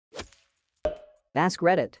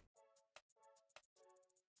AskReddit.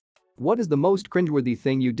 What is the most cringeworthy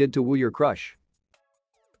thing you did to woo your crush?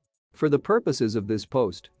 For the purposes of this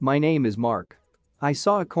post, my name is Mark. I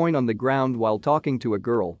saw a coin on the ground while talking to a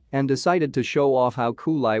girl and decided to show off how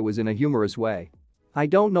cool I was in a humorous way. I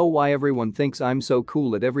don't know why everyone thinks I'm so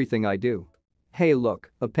cool at everything I do. Hey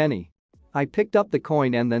look, a penny. I picked up the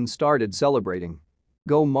coin and then started celebrating.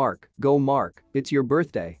 Go Mark, it's your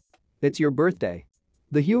birthday. It's your birthday.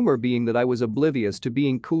 The humor being that I was oblivious to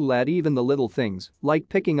being cool at even the little things, like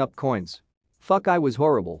picking up coins. Fuck, I was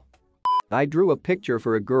horrible. I drew a picture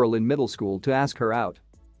for a girl in middle school to ask her out.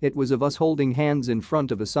 It was of us holding hands in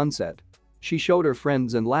front of a sunset. She showed her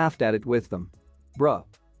friends and laughed at it with them. Bruh.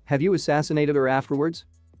 Have you assassinated her afterwards?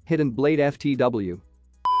 Hidden blade FTW.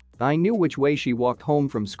 I knew which way she walked home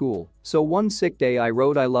from school, so one sick day I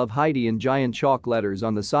wrote "I love Heidi" in giant chalk letters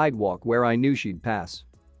on the sidewalk where I knew she'd pass.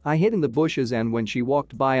 I hid in the bushes and when she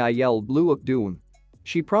walked by I yelled "Blue Ook Doen."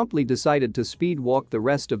 She promptly decided to speed walk the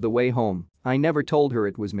rest of the way home. I never told her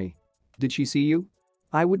it was me. Did she see you?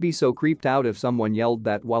 I would be so creeped out if someone yelled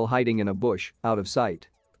that while hiding in a bush, out of sight.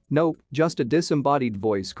 Nope, just a disembodied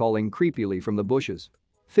voice calling creepily from the bushes.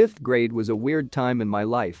 5th grade was a weird time in my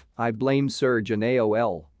life. I blame Surge and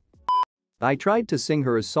AOL. I tried to sing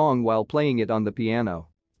her a song while playing it on the piano.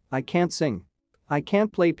 I can't sing. I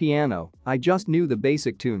can't play piano, I just knew the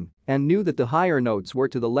basic tune and knew that the higher notes were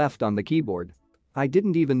to the left on the keyboard. I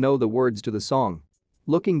didn't even know the words to the song.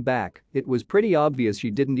 Looking back, it was pretty obvious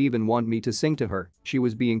she didn't even want me to sing to her, she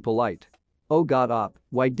was being polite. Oh god op,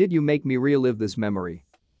 why did you make me relive this memory?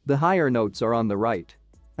 The higher notes are on the right.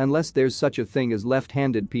 Unless there's such a thing as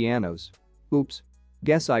left-handed pianos. Oops.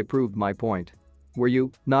 Guess I proved my point. Were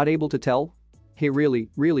you not able to tell? He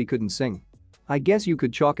really couldn't sing. I guess you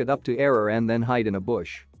could chalk it up to error and then hide in a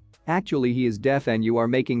bush. Actually he is deaf and you are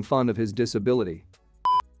making fun of his disability.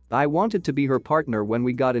 I wanted to be her partner when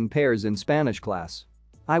we got in pairs in Spanish class.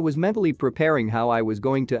 I was mentally preparing how I was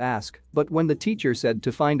going to ask, but when the teacher said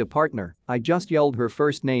to find a partner, I just yelled her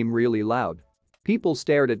first name really loud. People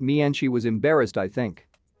stared at me and she was embarrassed, I think.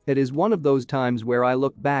 It is one of those times where I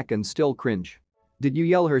look back and still cringe. Did you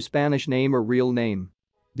yell her Spanish name or real name?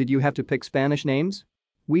 Did you have to pick Spanish names?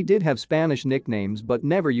 We did have Spanish nicknames but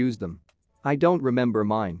never used them. I don't remember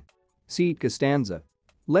mine. Seat Costanza.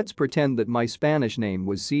 Let's pretend that my Spanish name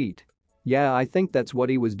was Seat. Yeah, I think that's what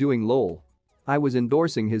he was doing, lol. I was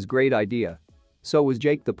endorsing his great idea. So was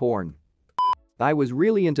Jake the porn. I was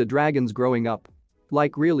really into dragons growing up.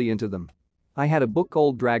 Like really into them. I had a book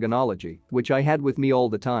called Dragonology, which I had with me all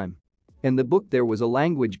the time. In the book there was a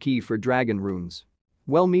language key for dragon runes.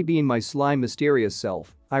 Well, me being my sly mysterious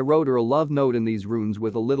self, I wrote her a love note in these runes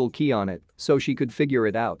with a little key on it so she could figure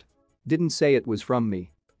it out. Didn't say it was from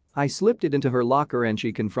me. I slipped it into her locker and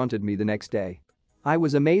she confronted me the next day. I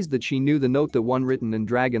was amazed that she knew the note, the one written in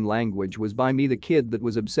dragon language, was by me, the kid that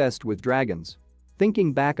was obsessed with dragons.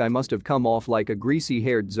 Thinking back, I must have come off like a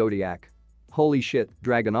greasy-haired zodiac. Holy shit,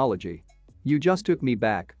 Dragonology. You just took me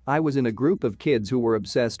back. I was in a group of kids who were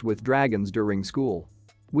obsessed with dragons during school.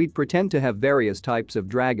 We'd pretend to have various types of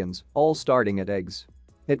dragons, all starting at eggs.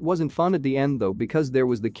 It wasn't fun at the end though, because there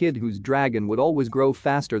was the kid whose dragon would always grow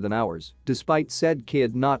faster than ours, despite said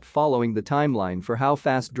kid not following the timeline for how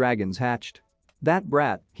fast dragons hatched. That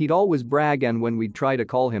brat, he'd always brag, and when we'd try to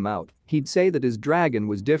call him out, he'd say that his dragon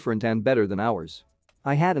was different and better than ours.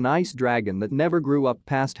 I had an ice dragon that never grew up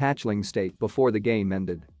past hatchling state before the game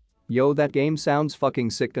ended. Yo, that game sounds fucking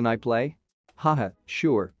sick, can I play? Haha,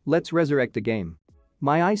 sure, let's resurrect the game.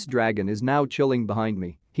 My ice dragon is now chilling behind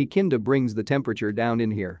me. He kinda brings the temperature down in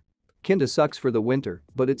here. Kinda sucks for the winter,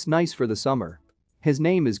 but it's nice for the summer. His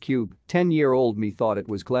name is Cube. 10-year-old me thought it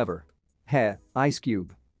was clever. Heh, Ice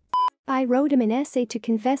Cube. I wrote him an essay to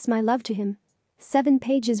confess my love to him. 7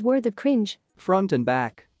 pages worth of cringe. Front and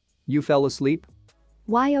back. You fell asleep?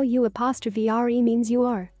 YOU_RE means you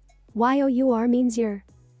are. YOUR means you're.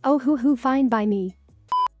 Oh who fine by me.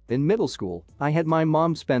 In middle school, I had my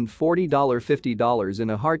mom spend $40 $50 in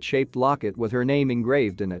a heart-shaped locket with her name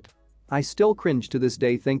engraved in it. I still cringe to this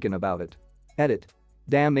day thinking about it. Edit.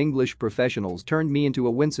 Damn English professionals turned me into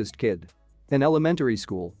a wincest kid. In elementary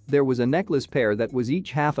school, there was a necklace pair that was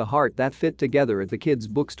each half a heart that fit together at the kids'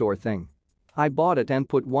 bookstore thing. I bought it and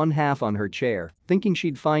put one half on her chair, thinking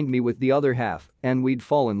she'd find me with the other half and we'd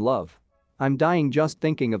fall in love. I'm dying just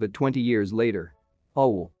thinking of it 20 years later.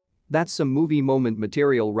 Oh. That's some movie moment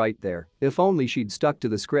material right there, if only she'd stuck to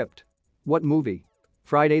the script. What movie?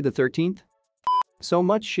 Friday the 13th? So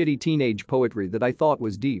much shitty teenage poetry that I thought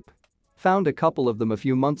was deep. Found a couple of them a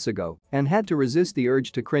few months ago and had to resist the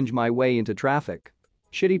urge to cringe my way into traffic.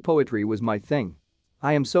 Shitty poetry was my thing.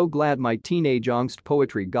 I am so glad my teenage angst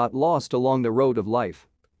poetry got lost along the road of life.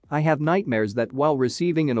 I have nightmares that while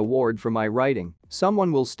receiving an award for my writing,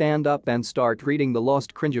 someone will stand up and start reading the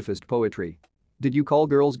lost cringefest poetry. Did you call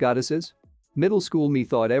girls goddesses? Middle school me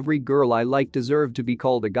thought every girl I liked deserved to be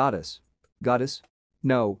called a goddess. Goddess?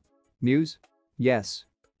 No. Muse? Yes.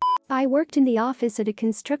 I worked in the office at a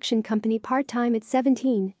construction company part-time at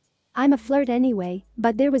 17. I'm a flirt anyway,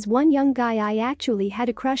 but there was one young guy I actually had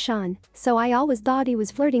a crush on, so I always thought he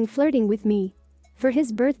was flirting with me. For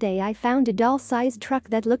his birthday I found a doll-sized truck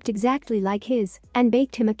that looked exactly like his and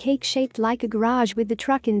baked him a cake shaped like a garage with the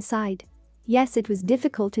truck inside. Yes, it was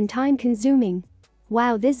difficult and time-consuming.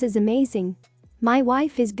 Wow, this is amazing. My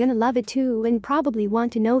wife is gonna love it too and probably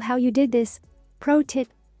want to know how you did this. Pro tip: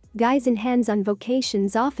 guys in hands-on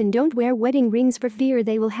vocations often don't wear wedding rings for fear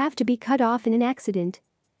they will have to be cut off in an accident.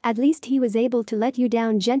 At least he was able to let you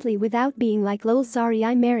down gently without being like lol sorry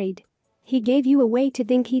I'm married. He gave you a way to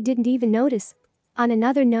think he didn't even notice. On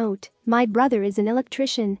another note, my brother is an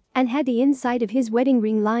electrician and had the inside of his wedding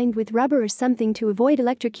ring lined with rubber or something to avoid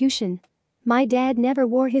electrocution. My dad never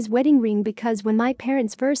wore his wedding ring because when my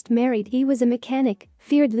parents first married he was a mechanic,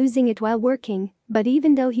 feared losing it while working, but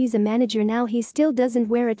even though he's a manager now he still doesn't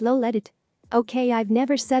wear it lol edit. Okay, I've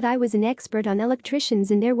never said I was an expert on electricians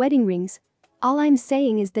and their wedding rings. All I'm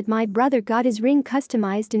saying is that my brother got his ring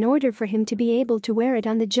customized in order for him to be able to wear it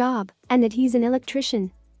on the job and that he's an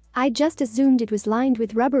electrician. I just assumed it was lined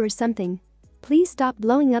with rubber or something. Please stop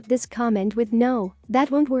blowing up this comment with no,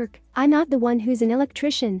 that won't work, I'm not the one who's an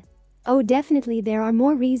electrician. Oh, definitely there are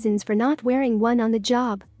more reasons for not wearing one on the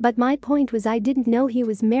job, but my point was I didn't know he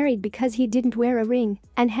was married because he didn't wear a ring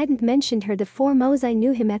and hadn't mentioned her the foremost I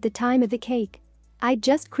knew him at the time of the cake. I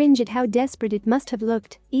just cringe at how desperate it must have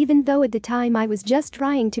looked, even though at the time I was just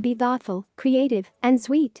trying to be thoughtful, creative, and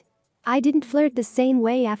sweet. I didn't flirt the same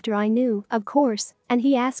way after I knew, of course, and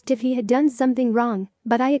he asked if he had done something wrong,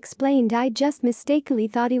 but I explained I just mistakenly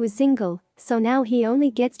thought he was single, so now he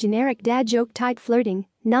only gets generic dad joke type flirting,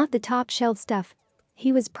 not the top shelf stuff.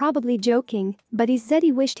 He was probably joking, but he said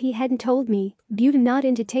he wished he hadn't told me, due to not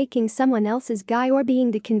into taking someone else's guy or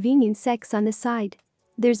being the convenient sex on the side.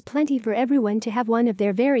 There's plenty for everyone to have one of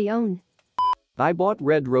their very own. I bought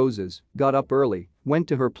red roses, got up early, went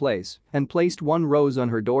to her place, and placed one rose on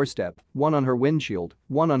her doorstep, one on her windshield,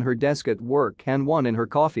 one on her desk at work and one in her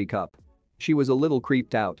coffee cup. She was a little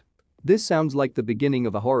creeped out. This sounds like the beginning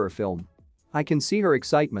of a horror film. I can see her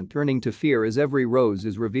excitement turning to fear as every rose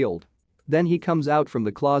is revealed. Then he comes out from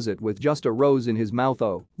the closet with just a rose in his mouth.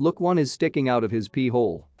 Oh, look, one is sticking out of his pee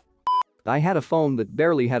hole. I had a phone that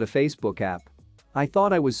barely had a Facebook app. I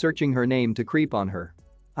thought I was searching her name to creep on her.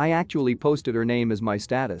 I actually posted her name as my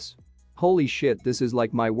status. Holy shit, this is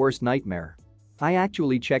like my worst nightmare. I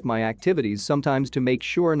actually check my activities sometimes to make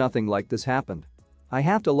sure nothing like this happened. I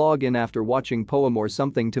have to log in after watching poem or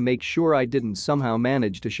something to make sure I didn't somehow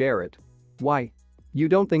manage to share it. Why? You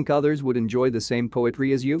don't think others would enjoy the same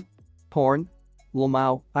poetry as you? Porn?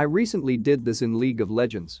 Lmao, I recently did this in League of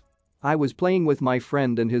Legends. I was playing with my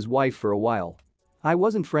friend and his wife for a while. I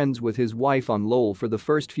wasn't friends with his wife on LoL for the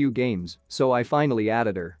first few games, so I finally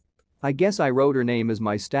added her. I guess I wrote her name as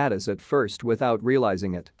my status at first without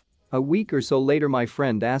realizing it. A week or so later my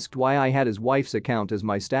friend asked why I had his wife's account as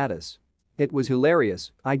my status. It was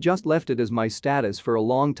hilarious, I just left it as my status for a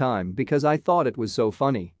long time because I thought it was so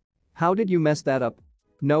funny. How did you mess that up?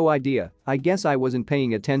 No idea, I guess I wasn't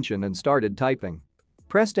paying attention and started typing.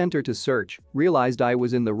 Pressed enter to search, realized I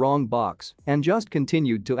was in the wrong box, and just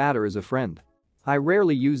continued to add her as a friend. I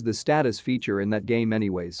rarely use the status feature in that game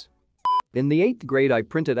anyways. In the 8th grade I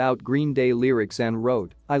printed out Green Day lyrics and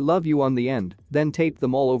wrote, "I love you" on the end, then taped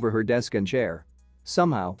them all over her desk and chair.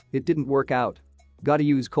 Somehow, it didn't work out. Gotta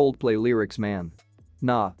use Coldplay lyrics, man.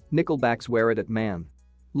 Nah, Nickelback's Wear It At Man.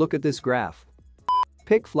 Look at this graph.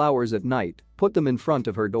 Pick flowers at night, put them in front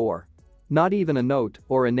of her door. Not even a note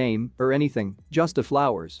or a name or anything, just the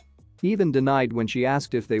flowers. Even denied when she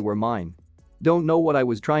asked if they were mine. Don't know what I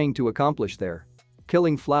was trying to accomplish there.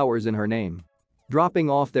 Killing flowers in her name. Dropping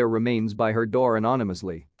off their remains by her door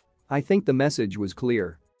anonymously. I think the message was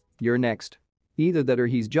clear. You're next. Either that or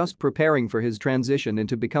he's just preparing for his transition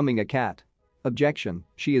into becoming a cat. Objection,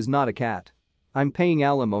 she is not a cat. I'm paying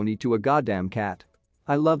alimony to a goddamn cat.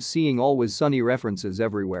 I love seeing Always Sunny references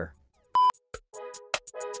everywhere.